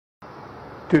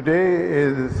Today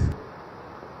is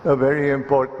a very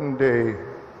important day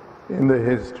in the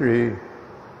history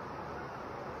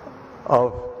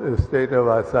of the state of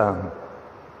Assam.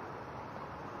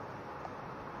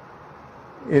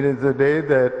 It is a day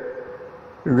that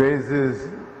raises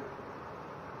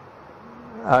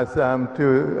Assam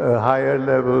to a higher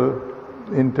level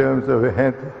in terms of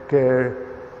health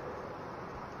care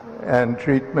and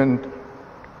treatment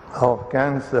of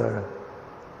cancer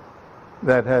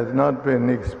that has not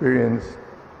been experienced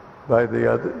by the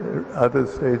other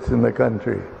states in the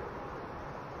country.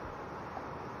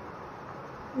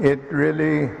 It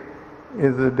really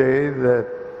is a day that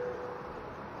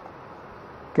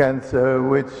cancer,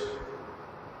 which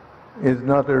is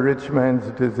not a rich man's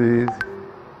disease,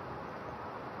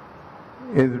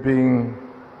 is being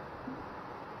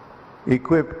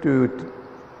equipped to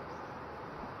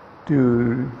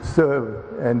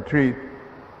serve and treat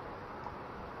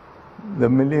the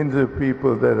millions of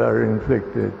people that are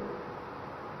inflicted.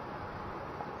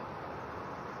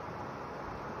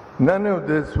 None of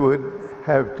this would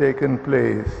have taken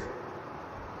place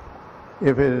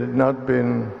if it had not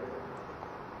been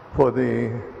for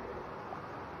the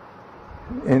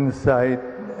insight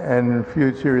and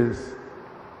futurists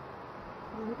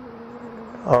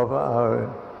of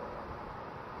our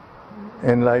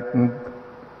enlightened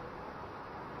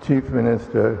Chief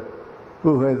Minister,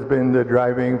 who has been the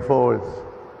driving force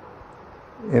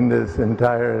in this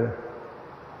entire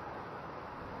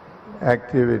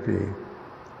activity.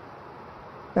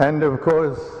 And of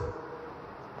course,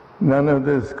 none of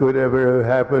this could ever have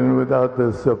happened without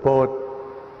the support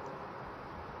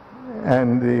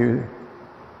and the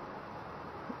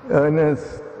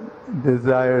earnest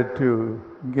desire to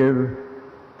give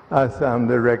Assam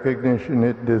the recognition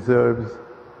it deserves,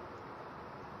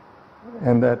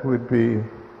 and that would be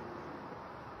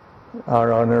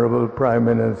our Honorable Prime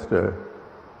Minister.